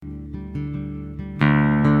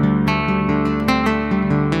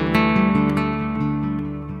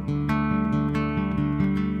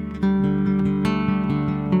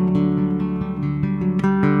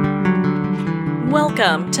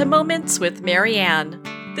Welcome to Moments with Marianne.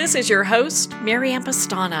 This is your host, Marianne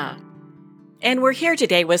Pastana. And we're here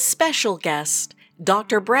today with special guest,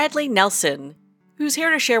 Dr. Bradley Nelson, who's here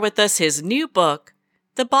to share with us his new book,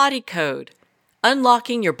 The Body Code,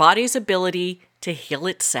 Unlocking Your Body's Ability to Heal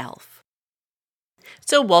Itself.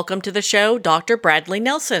 So welcome to the show, Dr. Bradley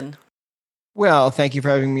Nelson. Well, thank you for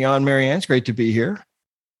having me on, Marianne. It's great to be here.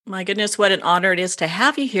 My goodness, what an honor it is to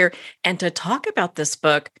have you here and to talk about this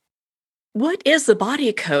book. What is the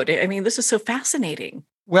body code? I mean, this is so fascinating.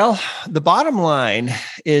 Well, the bottom line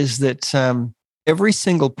is that every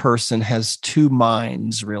single person has two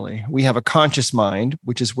minds, really. We have a conscious mind,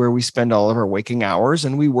 which is where we spend all of our waking hours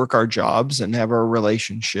and we work our jobs and have our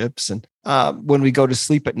relationships. And when we go to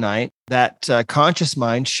sleep at night, that conscious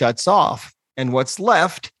mind shuts off. And what's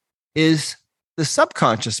left is the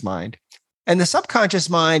subconscious mind. And the subconscious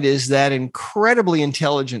mind is that incredibly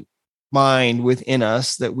intelligent mind within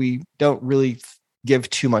us that we don't really give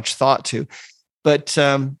too much thought to. But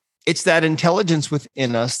it's that intelligence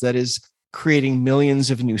within us that is creating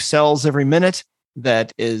millions of new cells every minute,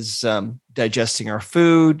 that is digesting our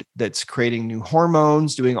food, that's creating new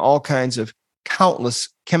hormones, doing all kinds of countless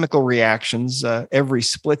chemical reactions every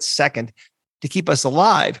split second to keep us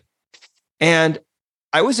alive. And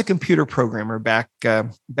I was a computer programmer back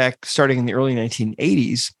starting in the early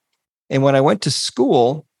 1980s. And when I went to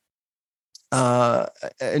school,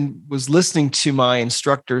 and was listening to my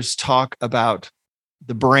instructors talk about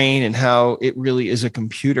the brain and how it really is a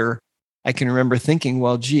computer, I can remember thinking,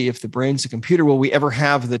 well, gee, if the brain's a computer, will we ever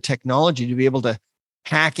have the technology to be able to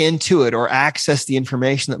hack into it or access the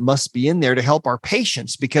information that must be in there to help our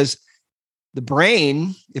patients? Because the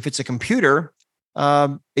brain, if it's a computer,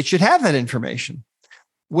 it should have that information.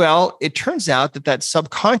 Well, it turns out that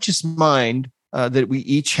subconscious mind that we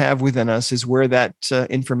each have within us is where that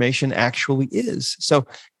information actually is. So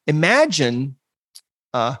imagine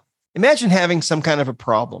having some kind of a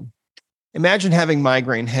problem. Imagine having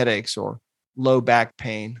migraine headaches or low back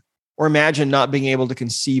pain, or imagine not being able to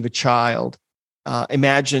conceive a child.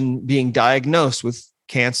 Imagine being diagnosed with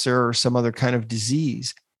cancer or some other kind of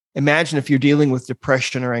disease. Imagine if you're dealing with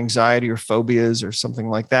depression or anxiety or phobias or something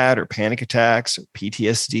like that, or panic attacks or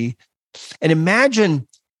PTSD. And imagine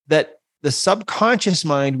that the subconscious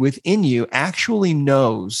mind within you actually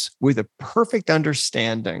knows with a perfect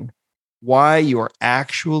understanding why you are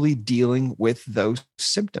actually dealing with those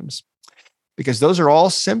symptoms. Because those are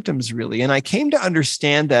all symptoms, really. And I came to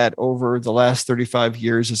understand that over the last 35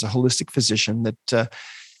 years as a holistic physician,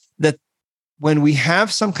 that when we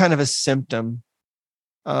have some kind of a symptom,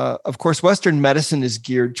 of course, Western medicine is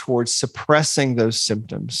geared towards suppressing those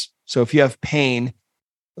symptoms. So if you have pain,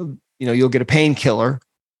 you'll get a painkiller,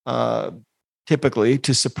 typically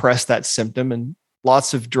to suppress that symptom. And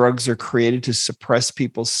lots of drugs are created to suppress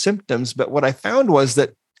people's symptoms. But what I found was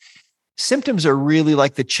that symptoms are really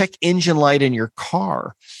like the check engine light in your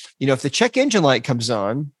car. If the check engine light comes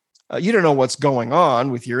on, you don't know what's going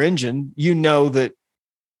on with your engine. You know that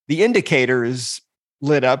the indicator is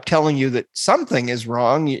lit up telling you that something is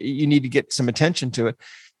wrong. You need to get some attention to it.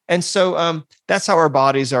 And so that's how our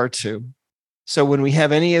bodies are too. So when we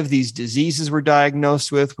have any of these diseases we're diagnosed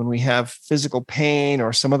with, when we have physical pain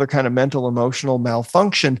or some other kind of mental, emotional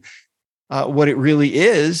malfunction, what it really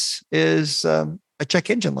is a check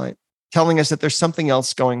engine light telling us that there's something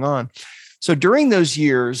else going on. So during those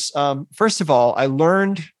years, first of all, I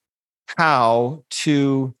learned how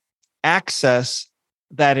to access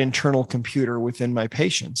that internal computer within my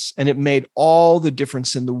patients. And it made all the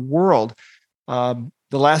difference in the world.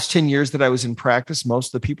 The last 10 years that I was in practice,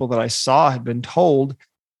 most of the people that I saw had been told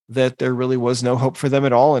that there really was no hope for them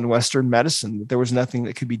at all in Western medicine, that there was nothing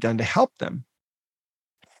that could be done to help them.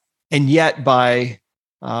 And yet by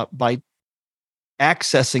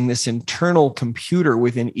accessing this internal computer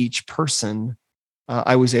within each person,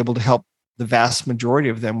 I was able to help the vast majority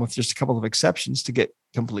of them, with just a couple of exceptions, to get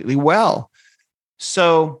completely well.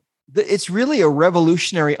 So it's really a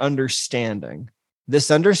revolutionary understanding,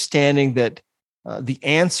 this understanding that the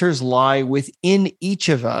answers lie within each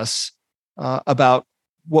of us about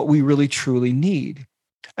what we really truly need.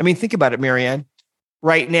 I mean, think about it, Marianne.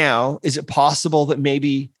 Right now, is it possible that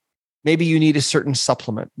maybe you need a certain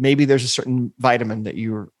supplement? Maybe there's a certain vitamin that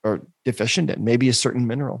you are deficient in, maybe a certain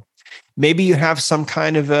mineral. Maybe you have some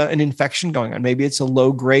kind of an infection going on. Maybe it's a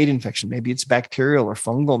low-grade infection. Maybe it's bacterial or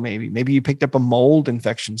fungal. Maybe you picked up a mold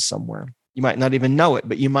infection somewhere. You might not even know it,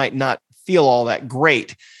 but you might not feel all that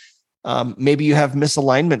great. Maybe you have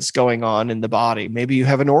misalignments going on in the body. Maybe you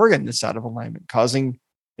have an organ that's out of alignment, causing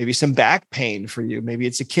maybe some back pain for you. Maybe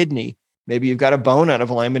it's a kidney. Maybe you've got a bone out of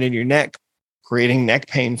alignment in your neck, creating neck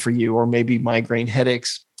pain for you, or maybe migraine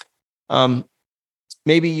headaches.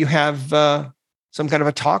 Maybe you have some kind of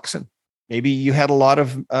a toxin. Maybe you had a lot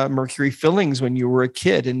of mercury fillings when you were a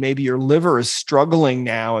kid, and maybe your liver is struggling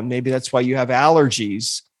now, and maybe that's why you have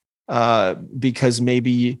allergies, because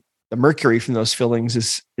maybe the mercury from those fillings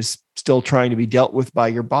is still trying to be dealt with by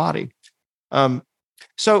your body.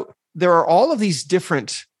 So there are all of these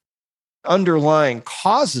different underlying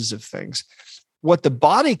causes of things. What the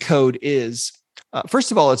body code is,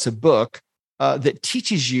 first of all, it's a book that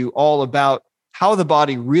teaches you all about how the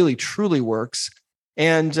body really truly works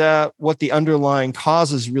and what the underlying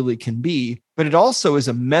causes really can be. But it also is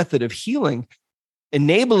a method of healing,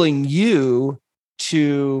 enabling you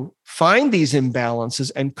to find these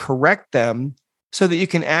imbalances and correct them so that you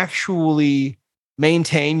can actually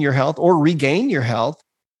maintain your health or regain your health.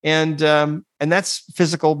 And that's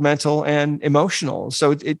physical, mental, and emotional.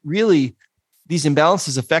 So it really, these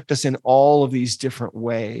imbalances affect us in all of these different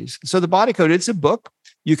ways. So the body code, it's a book.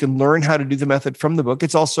 You can learn how to do the method from the book.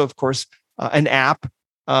 It's also, of course, an app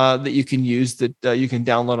that you can use that you can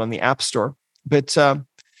download on the App Store. But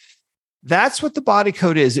that's what the body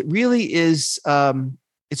code is. It really is,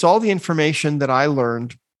 it's all the information that I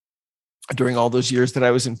learned during all those years that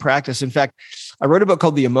I was in practice. In fact, I wrote a book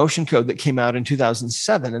called The Emotion Code that came out in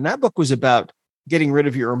 2007. And that book was about getting rid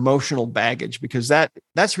of your emotional baggage, because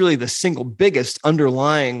that's really the single biggest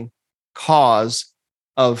underlying cause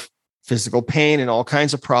of physical pain and all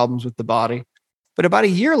kinds of problems with the body. But about a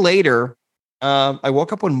year later, I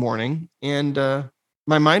woke up one morning and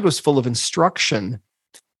my mind was full of instruction.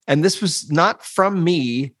 And this was not from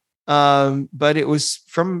me, but it was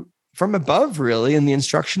from above, really. And the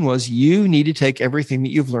instruction was, you need to take everything that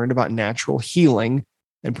you've learned about natural healing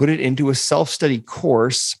and put it into a self-study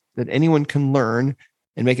course that anyone can learn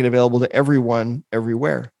and make it available to everyone,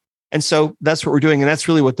 everywhere. And so that's what we're doing. And that's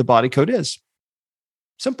really what the body code is.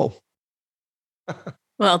 Simple.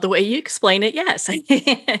 Well, the way you explain it, yes. And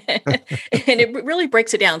it really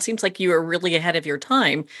breaks it down. It seems like you are really ahead of your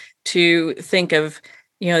time to think of,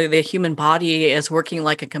 the human body as working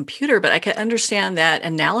like a computer. But I can understand that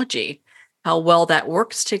analogy, how well that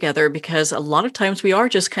works together, because a lot of times we are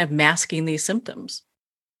just kind of masking these symptoms.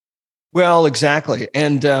 Well, exactly.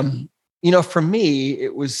 And, for me,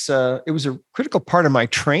 it was a critical part of my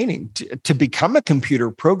training to become a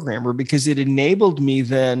computer programmer, because it enabled me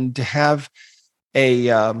then to have a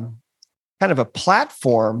kind of a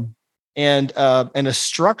platform and a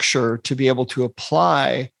structure to be able to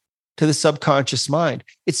apply to the subconscious mind.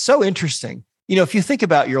 It's so interesting. If you think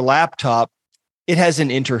about your laptop, it has an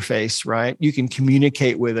interface, right? You can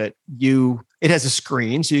communicate with it. It has a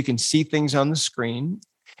screen, so you can see things on the screen,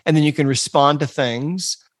 and then you can respond to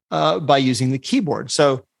things by using the keyboard.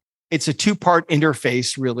 So it's a two-part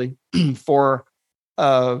interface, really, for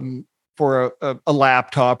a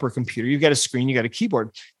laptop or computer. You've got a screen, you got a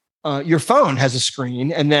keyboard. Your phone has a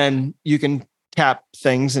screen, and then you can tap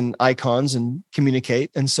things and icons and communicate.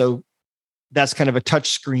 And so that's kind of a touch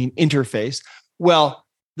screen interface. Well,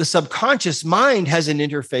 the subconscious mind has an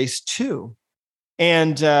interface too.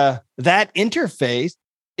 And that interface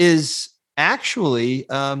is actually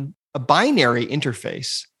a binary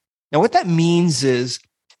interface. Now, what that means is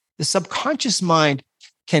the subconscious mind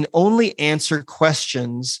can only answer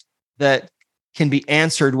questions that can be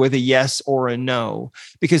answered with a yes or a no,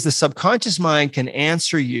 because the subconscious mind can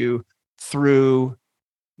answer you through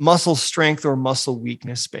muscle strength or muscle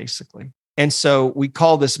weakness, basically. And so we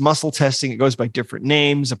call this muscle testing. It goes by different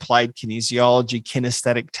names: applied kinesiology,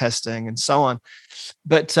 kinesthetic testing, and so on.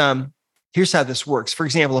 But here's how this works. For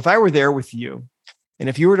example, if I were there with you, and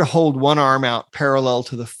if you were to hold one arm out parallel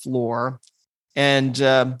to the floor, and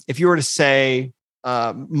if you were to say,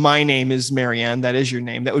 my name is Marianne, that is your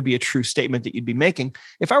name, that would be a true statement that you'd be making.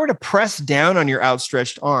 If I were to press down on your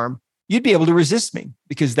outstretched arm, you'd be able to resist me,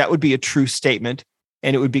 because that would be a true statement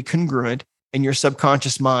and it would be congruent, and your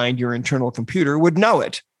subconscious mind, your internal computer, would know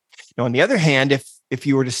it. Now, on the other hand, if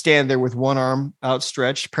you were to stand there with one arm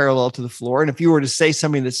outstretched parallel to the floor, and if you were to say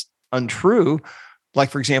something that's untrue, like,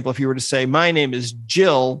 for example, if you were to say, my name is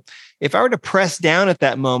Jill, if I were to press down at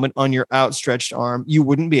that moment on your outstretched arm, you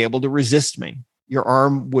wouldn't be able to resist me. Your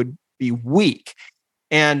arm would be weak.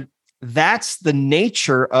 And that's the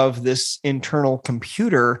nature of this internal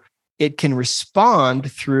computer. It can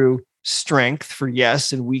respond through strength for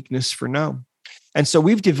yes and weakness for no. And so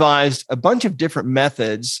we've devised a bunch of different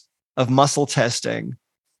methods of muscle testing.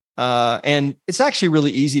 And it's actually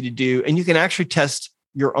really easy to do. And you can actually test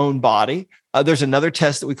your own body. There's another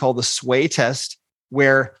test that we call the sway test,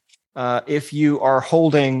 where if you are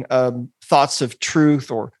holding thoughts of truth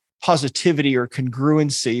or positivity or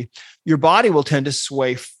congruency, your body will tend to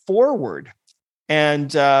sway forward. And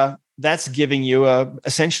that's giving you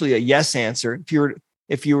essentially a yes answer. If you were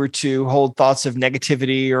if you were to hold thoughts of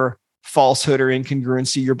negativity or falsehood or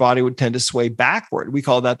incongruency, your body would tend to sway backward. We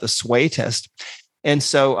call that the sway test. And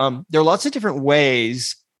so there are lots of different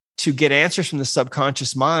ways to get answers from the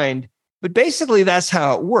subconscious mind, but basically that's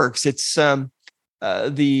how it works. It's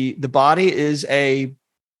the body is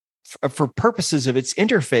for purposes of its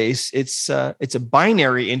interface, it's a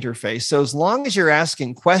binary interface. So as long as you're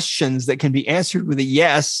asking questions that can be answered with a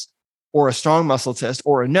yes or a strong muscle test,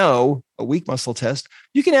 or a no, a weak muscle test,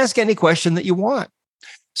 you can ask any question that you want.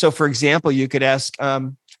 So for example, you could ask,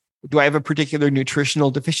 do I have a particular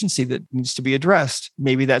nutritional deficiency that needs to be addressed?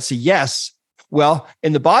 Maybe that's a yes. Well,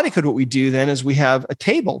 in the body code, what we do then is we have a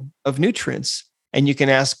table of nutrients, and you can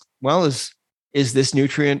ask, well, is this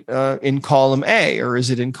nutrient in column A or is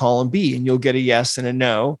it in column B? And you'll get a yes and a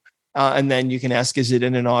no. And then you can ask, is it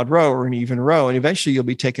in an odd row or an even row? And eventually you'll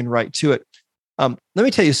be taken right to it. Let me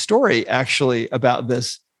tell you a story actually about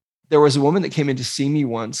this. There was a woman that came in to see me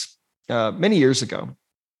once many years ago.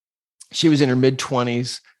 She was in her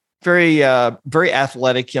mid-20s, very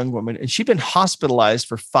athletic young woman. And she'd been hospitalized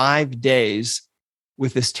for 5 days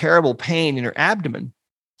with this terrible pain in her abdomen.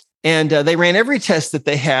 And they ran every test that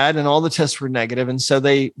they had, and all the tests were negative. And so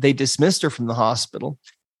they dismissed her from the hospital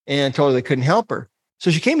and told her they couldn't help her. So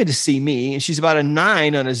she came in to see me, and she's about a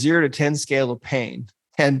 9 on a 0 to 10 scale of pain.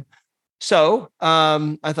 And so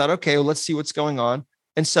I thought, okay, well, let's see what's going on.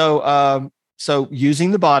 And so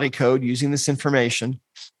using the body code, using this information,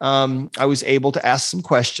 I was able to ask some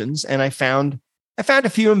questions, and I found a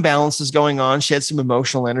few imbalances going on. She had some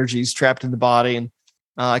emotional energies trapped in the body, and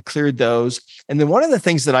I cleared those. And then one of the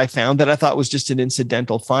things that I found that I thought was just an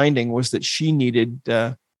incidental finding was that she needed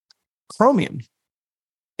chromium.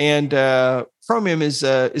 And chromium is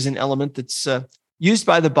an element that's used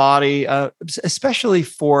by the body, especially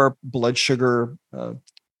for blood sugar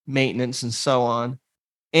maintenance and so on.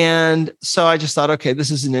 And so I just thought, okay, this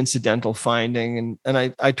is an incidental finding.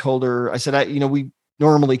 And I told her, I said, we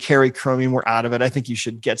normally carry chromium. We're out of it. I think you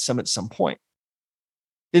should get some at some point.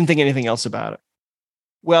 Didn't think anything else about it.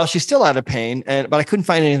 Well, she's still out of pain, but I couldn't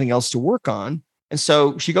find anything else to work on. And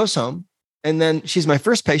so she goes home, and then she's my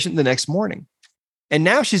first patient the next morning. And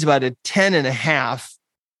now she's about a 10.5.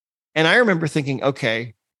 And I remember thinking,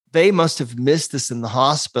 okay, they must have missed this in the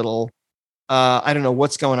hospital. I don't know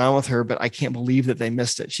what's going on with her, but I can't believe that they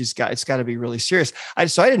missed it. It's got to be really serious.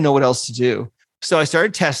 So I didn't know what else to do. So I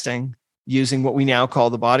started testing using what we now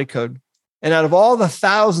call the body code. And out of all the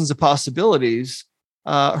thousands of possibilities,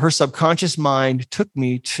 her subconscious mind took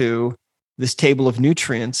me to this table of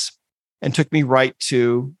nutrients and took me right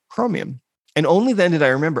to chromium. And only then did I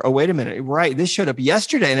remember, oh, wait a minute, right, this showed up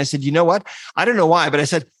yesterday. And I said, you know what? I don't know why, but I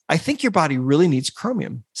said, I think your body really needs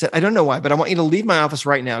chromium. I said, I don't know why, but I want you to leave my office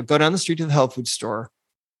right now, go down the street to the health food store,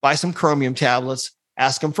 buy some chromium tablets,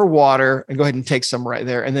 ask them for water, and go ahead and take some right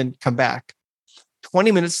there, and then come back.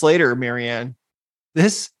 20 minutes later, Marianne,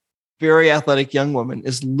 this very athletic young woman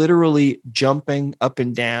is literally jumping up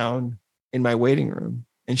and down in my waiting room.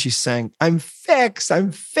 And she's saying, I'm fixed.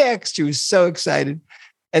 I'm fixed. She was so excited.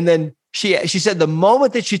 And then she said the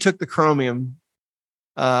moment that she took the chromium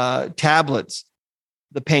tablets,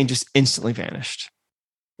 the pain just instantly vanished.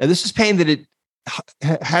 Now, this is pain that it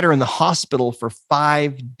had her in the hospital for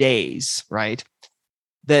 5 days, right?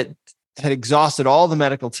 That had exhausted all the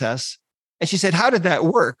medical tests. And she said, how did that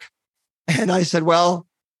work? And I said, well,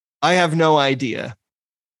 I have no idea.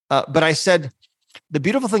 But I said, the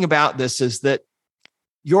beautiful thing about this is that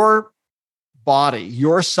your body,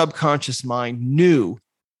 your subconscious mind knew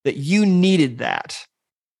that you needed that.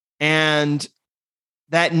 And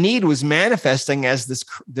that need was manifesting as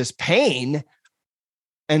this pain.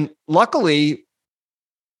 And luckily,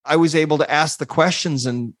 I was able to ask the questions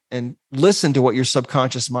and listen to what your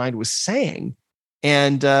subconscious mind was saying.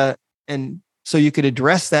 And so you could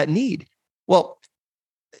address that need. Well,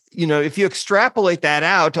 if you extrapolate that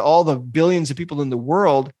out to all the billions of people in the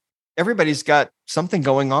world, everybody's got something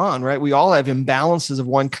going on, right? We all have imbalances of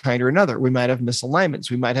one kind or another. We might have misalignments.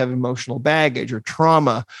 We might have emotional baggage or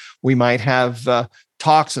trauma. We might have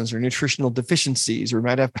toxins or nutritional deficiencies, or we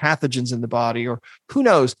might have pathogens in the body, or who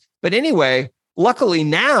knows. But anyway, luckily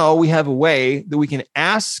now we have a way that we can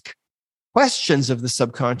ask questions of the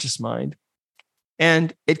subconscious mind,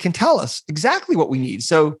 and it can tell us exactly what we need.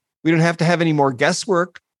 So we don't have to have any more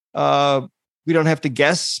guesswork. We don't have to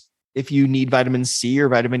guess if you need vitamin C or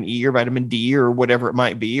vitamin E or vitamin D or whatever it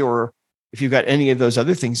might be, or if you've got any of those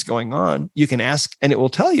other things going on, you can ask and it will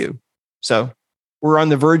tell you. So we're on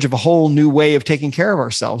the verge of a whole new way of taking care of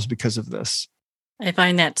ourselves because of this. I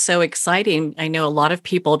find that so exciting. I know a lot of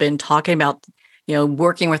people have been talking about,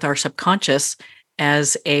 working with our subconscious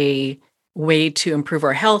as a way to improve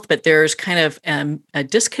our health, but there's kind of a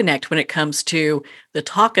disconnect when it comes to the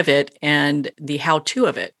talk of it and the how-to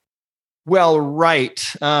of it. Well, right.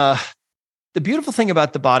 The beautiful thing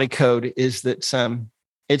about the body code is that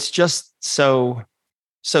it's just so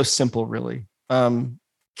simple, really.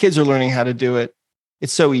 Kids are learning how to do it.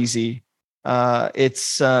 It's so easy.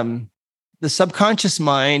 It's the subconscious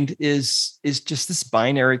mind is just this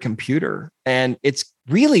binary computer, and it's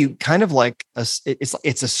really kind of like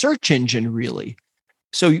it's a search engine, really.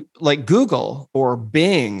 So, like Google or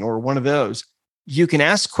Bing or one of those, you can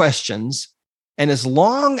ask questions, and as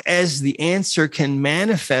long as the answer can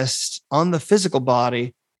manifest on the physical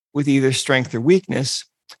body with either strength or weakness,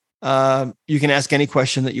 you can ask any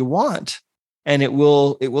question that you want, and it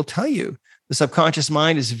will tell you. The subconscious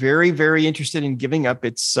mind is very, very interested in giving up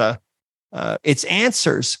its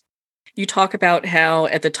answers. You talk about how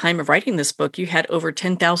at the time of writing this book, you had over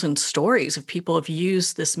 10,000 stories of people who've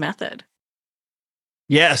used this method.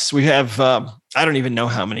 Yes, we have. I don't even know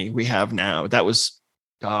how many we have now. That was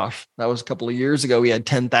a couple of years ago. We had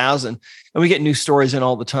 10,000, and we get new stories in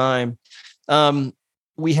all the time.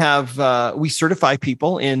 We certify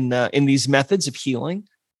people in these methods of healing,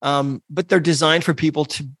 but they're designed for people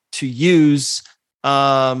to use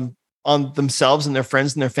on themselves and their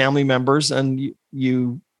friends and their family members. And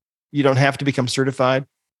you don't have to become certified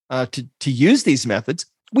to use these methods.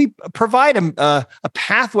 We provide a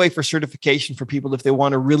pathway for certification for people if they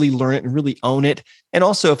want to really learn it and really own it. And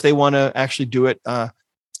also if they want to actually do it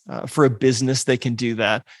for a business, they can do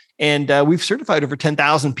that. And we've certified over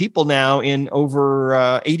 10,000 people now in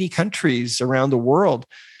over 80 countries around the world.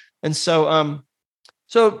 And so,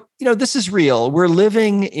 this is real. We're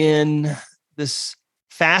living in this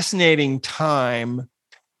fascinating time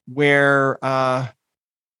where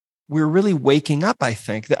we're really waking up. I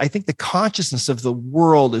think the consciousness of the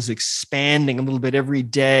world is expanding a little bit every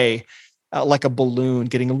day, like a balloon,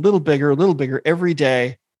 getting a little bigger every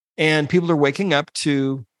day. And people are waking up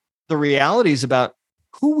to the realities about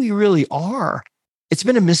who we really are. It's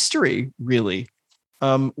been a mystery, really.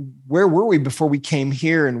 Where were we before we came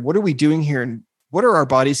here? And what are we doing here? And what are our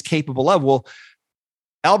bodies capable of? Well,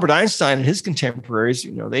 Albert Einstein and his contemporaries,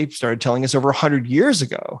 they started telling us over 100 years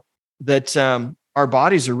ago that our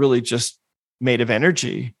bodies are really just made of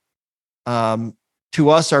energy. To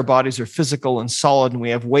us, our bodies are physical and solid, and we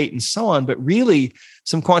have weight and so on. But really,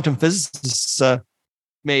 some quantum physicists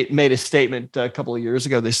made a statement a couple of years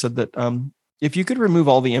ago. They said that if you could remove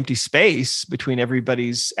all the empty space between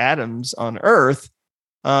everybody's atoms on Earth,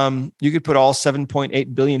 you could put all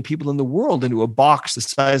 7.8 billion people in the world into a box the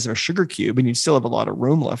size of a sugar cube, and you'd still have a lot of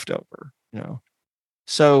room left over.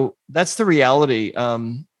 So that's the reality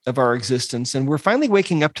of our existence, and we're finally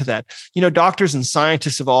waking up to that. Doctors and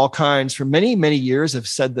scientists of all kinds for many, many years have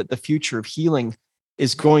said that the future of healing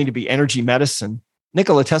is going to be energy medicine.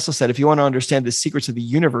 Nikola Tesla said, if you want to understand the secrets of the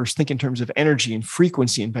universe, think in terms of energy and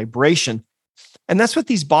frequency and vibration. And that's what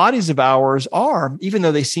these bodies of ours are, even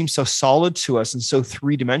though they seem so solid to us and so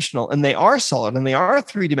three-dimensional. And they are solid and they are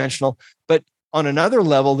three-dimensional, but on another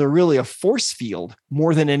level, they're really a force field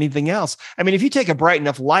more than anything else. I mean, if you take a bright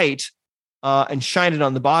enough light and shine it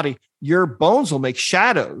on the body, your bones will make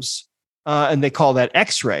shadows. And they call that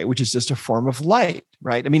X-ray, which is just a form of light,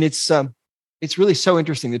 right? I mean, it's really so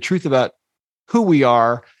interesting. The truth about who we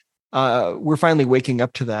are, we're finally waking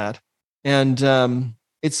up to that. And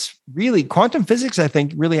it's really quantum physics, I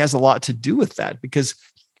think, really has a lot to do with that, because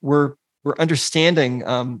we're understanding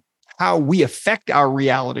how we affect our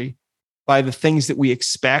reality by the things that we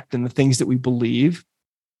expect and the things that we believe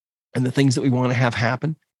and the things that we want to have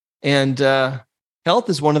happen. And health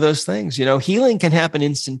is one of those things. Healing can happen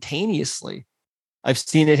instantaneously. I've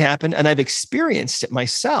seen it happen and I've experienced it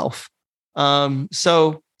myself.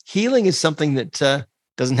 So healing is something that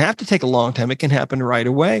doesn't have to take a long time. It can happen right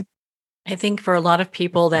away. I think for a lot of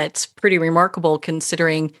people, that's pretty remarkable,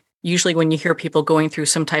 considering usually when you hear people going through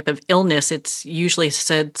some type of illness, it's usually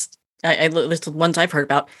said, at least the ones I've heard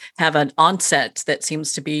about, have an onset that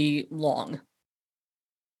seems to be long.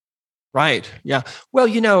 Right. Yeah. Well,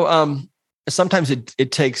 sometimes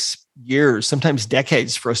it takes years, sometimes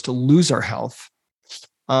decades for us to lose our health.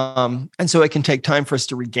 And so it can take time for us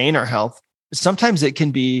to regain our health. Sometimes it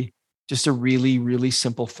can be just a really, really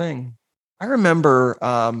simple thing. I remember,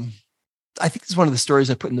 I think this is one of the stories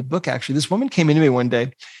I put in the book, actually. This woman came into me one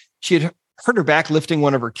day. She had hurt her back lifting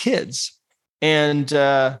one of her kids. And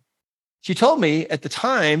she told me at the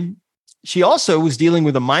time, she also was dealing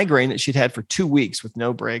with a migraine that she'd had for 2 weeks with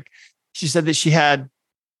no break. She said that she had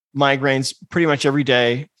migraines pretty much every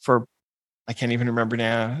day for, I can't even remember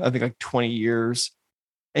now, I think like 20 years.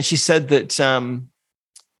 And she said that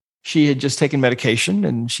she had just taken medication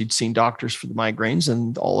and she'd seen doctors for the migraines,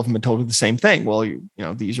 and all of them had told her the same thing. Well,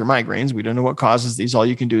 these are migraines. We don't know what causes these. All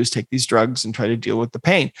you can do is take these drugs and try to deal with the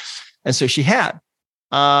pain. And so she had.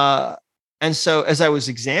 And so as I was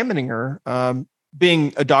examining her,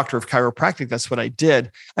 being a doctor of chiropractic, that's what I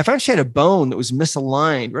did. I found she had a bone that was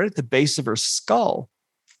misaligned right at the base of her skull,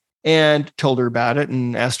 and told her about it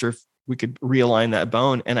and asked her if we could realign that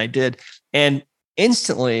bone. And I did. And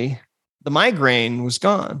instantly the migraine was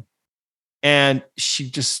gone. And she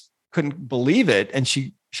just couldn't believe it. And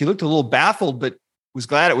she looked a little baffled, but was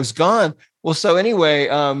glad it was gone. Well, so anyway,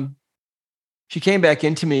 she came back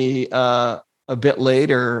into me a bit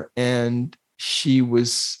later, and she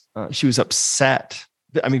was upset.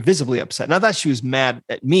 I mean, visibly upset. Not that she was mad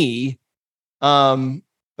at me,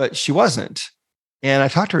 but she wasn't. And I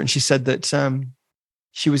talked to her, and she said that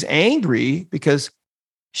she was angry because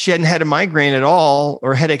she hadn't had a migraine at all,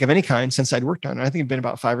 or a headache of any kind, since I'd worked on her. I think it'd been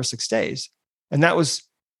about 5 or 6 days. And that was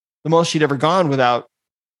the most she'd ever gone without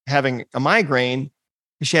having a migraine.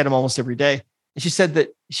 She had them almost every day. And she said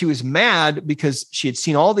that she was mad because she had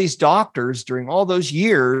seen all these doctors during all those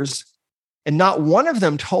years, and not one of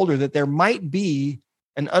them told her that there might be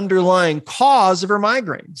an underlying cause of her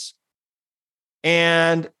migraines.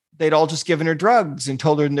 And they'd all just given her drugs and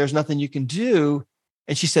told her there's nothing you can do.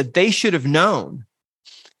 And she said they should have known.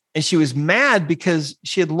 And she was mad because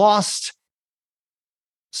she had lost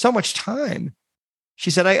so much time.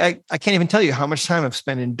 She said, I can't even tell you how much time I've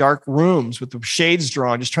spent in dark rooms with the shades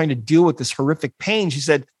drawn, just trying to deal with this horrific pain. She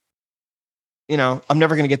said, I'm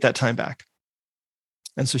never going to get that time back.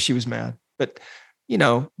 And so she was mad. But,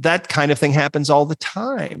 that kind of thing happens all the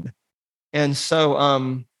time. And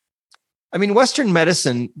so, Western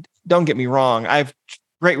medicine, don't get me wrong, I have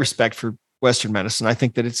great respect for Western medicine. I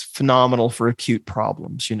think that it's phenomenal for acute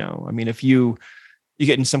problems. If you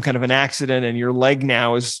get in some kind of an accident and your leg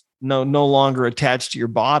now is no longer attached to your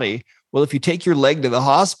body, well, if you take your leg to the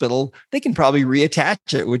hospital, they can probably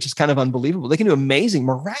reattach it, which is kind of unbelievable. They can do amazing,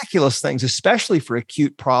 miraculous things, especially for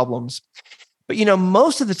acute problems. But,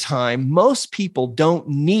 most of the time, most people don't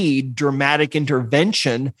need dramatic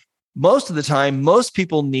intervention. Most of the time, most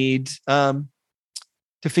people need to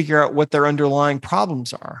figure out what their underlying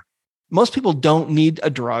problems are. Most people don't need a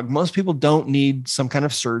drug. Most people don't need some kind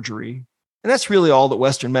of surgery. And that's really all that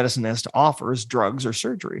Western medicine has to offer, is drugs or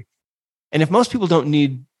surgery. And if most people don't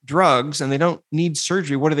need drugs and they don't need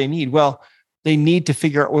surgery, what do they need? Well, they need to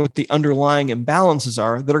figure out what the underlying imbalances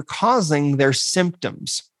are that are causing their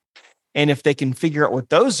symptoms. And if they can figure out what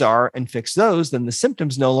those are and fix those, then the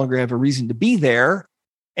symptoms no longer have a reason to be there.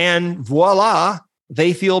 And voila,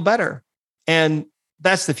 they feel better. And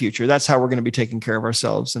that's the future. That's how we're going to be taking care of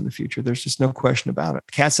ourselves in the future. There's just no question about it.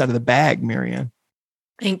 Cat's out of the bag, Marianne.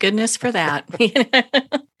 Thank goodness for that.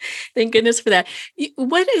 Thank goodness for that.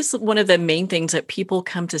 What is one of the main things that people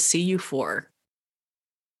come to see you for?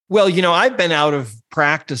 Well, I've been out of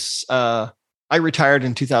practice. I retired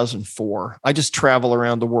in 2004. I just travel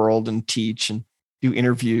around the world and teach and do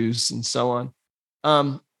interviews and so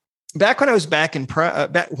on. Back when I was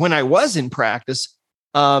when I was in practice,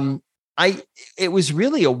 it was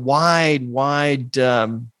really a wide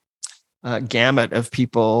gamut of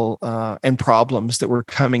people and problems that were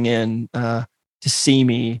coming in to see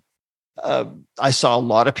me. I saw a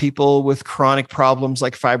lot of people with chronic problems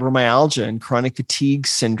like fibromyalgia and chronic fatigue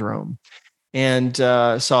syndrome, and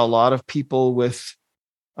saw a lot of people with,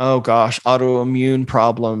 autoimmune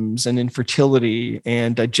problems and infertility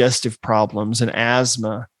and digestive problems and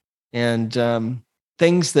asthma and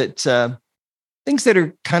things that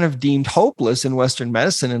are kind of deemed hopeless in Western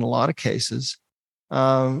medicine in a lot of cases.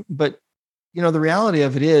 But the reality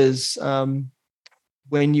of it is,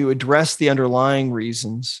 when you address the underlying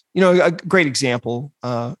reasons, a great example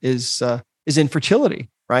is infertility,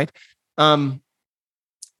 right?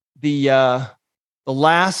 The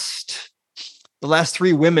last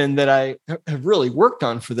 3 women that I have really worked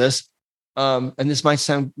on for this, and this might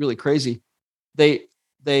sound really crazy, they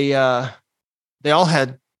all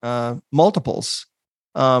had multiples.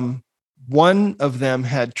 One of them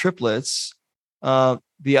had triplets.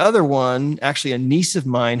 The other one, actually a niece of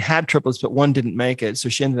mine, had triplets, but one didn't make it. So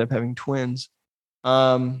she ended up having twins.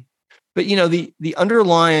 But the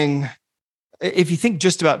underlying, if you think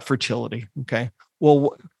just about fertility, okay,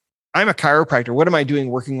 well, I'm a chiropractor. What am I doing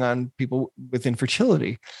working on people with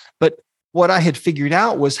infertility? But what I had figured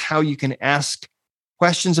out was how you can ask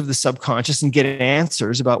questions of the subconscious and get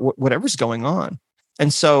answers about whatever's going on.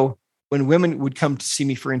 And so when women would come to see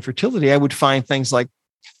me for infertility, I would find things like,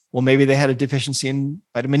 well, maybe they had a deficiency in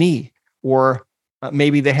vitamin E, or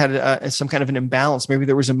maybe they had some kind of an imbalance. Maybe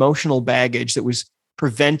there was emotional baggage that was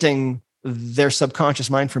preventing their subconscious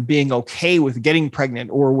mind from being okay with getting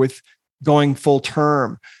pregnant or with going full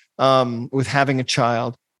term, with having a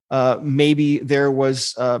child. Maybe there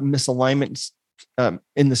was misalignment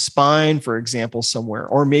in the spine, for example, somewhere,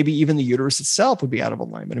 or maybe even the uterus itself would be out of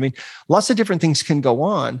alignment. I mean, lots of different things can go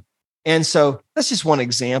on. And so that's just one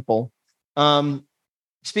example.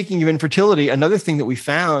 Speaking of infertility, another thing that we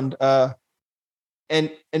found,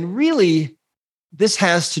 and really this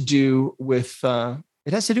has to do with,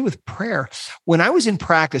 it has to do with prayer. When I was in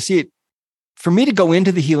practice, for me to go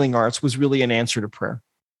into the healing arts was really an answer to prayer.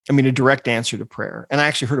 I mean, a direct answer to prayer. And I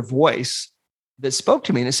actually heard a voice that spoke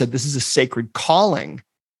to me and it said, this is a sacred calling.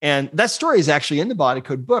 And that story is actually in the Body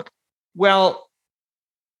Code book. Well,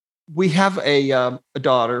 we have a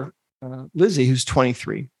daughter, Lizzie, who's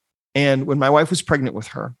 23. And when my wife was pregnant with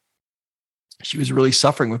her, she was really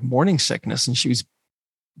suffering with morning sickness and she was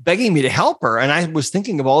begging me to help her. And I was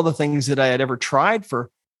thinking of all the things that I had ever tried for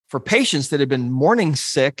patients that had been morning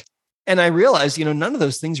sick. And I realized, none of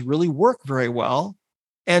those things really work very well.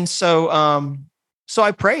 And so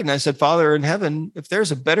I prayed and I said, Father in heaven, if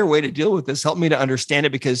there's a better way to deal with this, help me to understand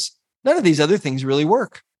it, because none of these other things really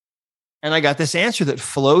work. And I got this answer that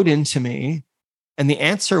flowed into me. And the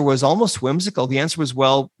answer was almost whimsical. The answer was,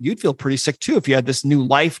 well, you'd feel pretty sick too if you had this new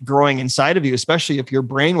life growing inside of you, especially if your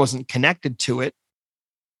brain wasn't connected to it.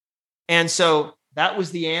 And so that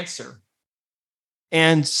was the answer.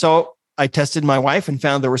 And so I tested my wife and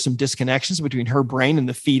found there were some disconnections between her brain and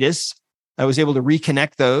the fetus. I was able to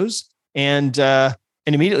reconnect those. And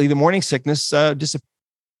immediately the morning sickness disappeared.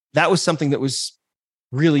 That was something that was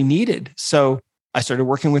really needed. So I started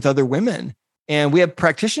working with other women. And we have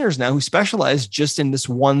practitioners now who specialize just in this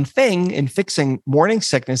one thing, in fixing morning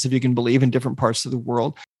sickness, if you can believe, in different parts of the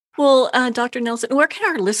world. Well, Dr. Nelson, where can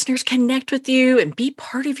our listeners connect with you and be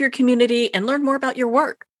part of your community and learn more about your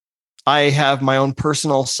work? I have my own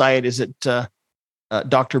personal site. Is it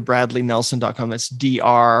drbradleynelson.com? That's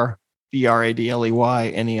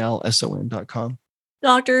drbradleynelson.com.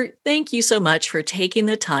 Doctor, thank you so much for taking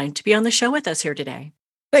the time to be on the show with us here today.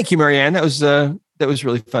 Thank you, Marianne. That was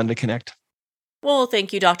really fun to connect. Well,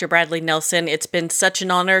 thank you, Dr. Bradley Nelson. It's been such an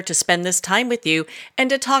honor to spend this time with you and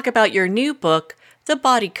to talk about your new book, The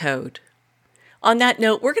Body Code. On that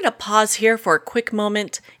note, we're going to pause here for a quick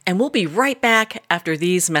moment, and we'll be right back after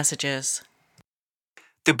these messages.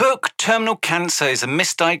 The book, Terminal Cancer is a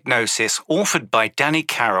Misdiagnosis, authored by Danny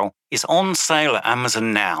Carroll, is on sale at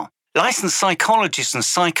Amazon now. Licensed psychologist and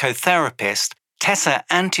psychotherapist Tessa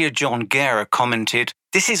Antia-John-Guerra commented,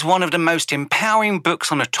 "This is one of the most empowering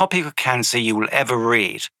books on the topic of cancer you will ever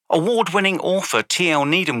read." Award-winning author T.L.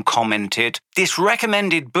 Needham commented, "This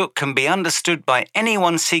recommended book can be understood by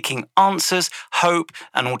anyone seeking answers, hope,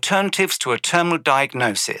 and alternatives to a terminal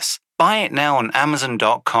diagnosis. Buy it now on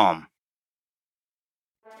Amazon.com.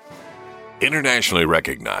 Internationally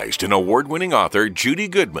recognized and award-winning author Judy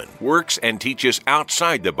Goodman works and teaches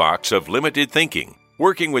outside the box of limited thinking.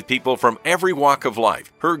 Working with people from every walk of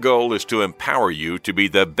life, her goal is to empower you to be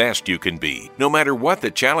the best you can be, no matter what the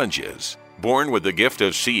challenge is. Born with the gift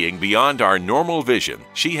of seeing beyond our normal vision,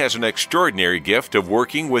 she has an extraordinary gift of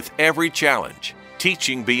working with every challenge.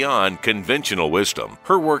 Teaching beyond conventional wisdom,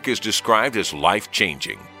 her work is described as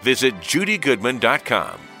life-changing. Visit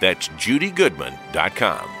judygoodman.com. That's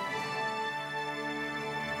judygoodman.com.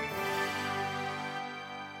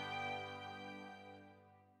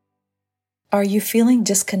 Are you feeling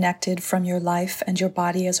disconnected from your life and your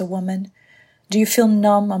body as a woman? Do you feel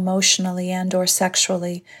numb emotionally and/or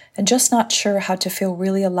sexually and just not sure how to feel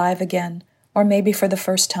really alive again, or maybe for the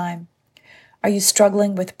first time? Are you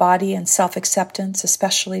struggling with body and self-acceptance,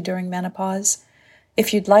 especially during menopause?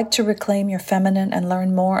 If you'd like to reclaim your feminine and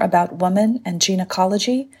learn more about woman and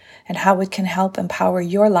gynecology and how it can help empower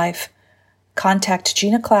your life, contact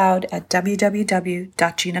Gina Cloud at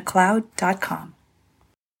www.ginacloud.com.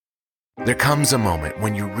 There comes a moment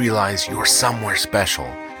when you realize you're somewhere special,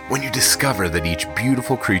 when you discover that each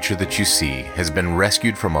beautiful creature that you see has been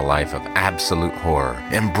rescued from a life of absolute horror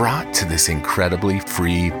and brought to this incredibly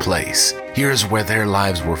free place. Here's where their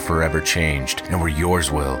lives were forever changed and where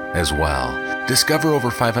yours will as well. Discover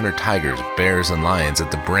over 500 tigers, bears, and lions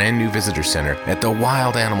at the brand new visitor center at the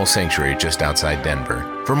Wild Animal Sanctuary just outside Denver.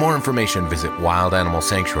 For more information, visit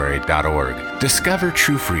wildanimalsanctuary.org. Discover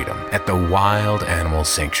true freedom at the Wild Animal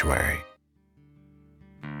Sanctuary.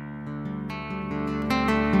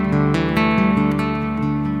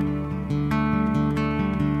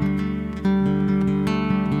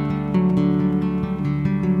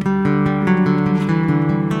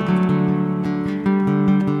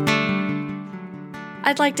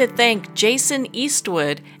 I'd like to thank Jason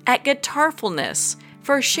Eastwood at Guitarfulness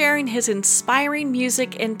for sharing his inspiring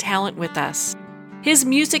music and talent with us. His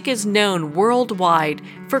music is known worldwide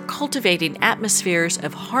for cultivating atmospheres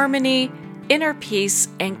of harmony, inner peace,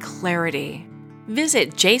 and clarity.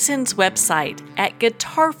 Visit Jason's website at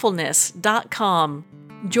guitarfulness.com.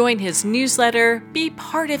 Join his newsletter, be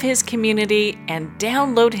part of his community, and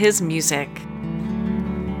download his music.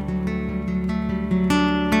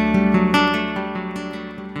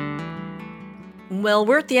 Well,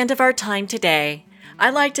 we're at the end of our time today.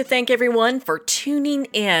 I'd like to thank everyone for tuning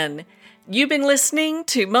in. You've been listening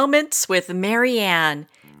to Moments with Marianne,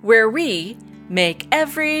 where we make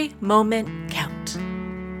every moment count.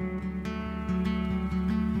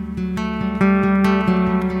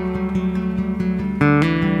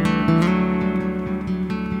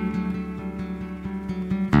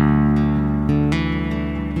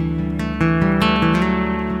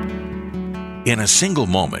 In a single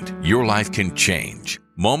moment, your life can change.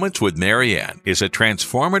 Moments with Marianne is a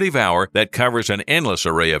transformative hour that covers an endless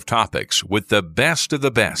array of topics with the best of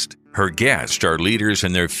the best. Her guests are leaders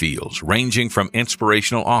in their fields, ranging from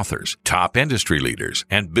inspirational authors, top industry leaders,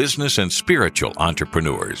 and business and spiritual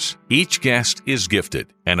entrepreneurs. Each guest is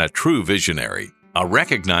gifted and a true visionary, a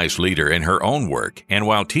recognized leader in her own work, and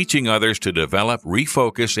while teaching others to develop,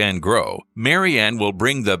 refocus, and grow, Marianne will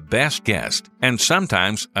bring the best guest and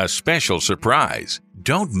sometimes a special surprise.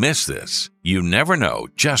 Don't miss this. You never know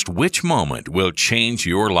just which moment will change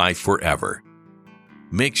your life forever.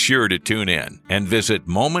 Make sure to tune in and visit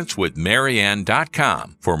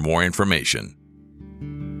momentswithmarianne.com for more information.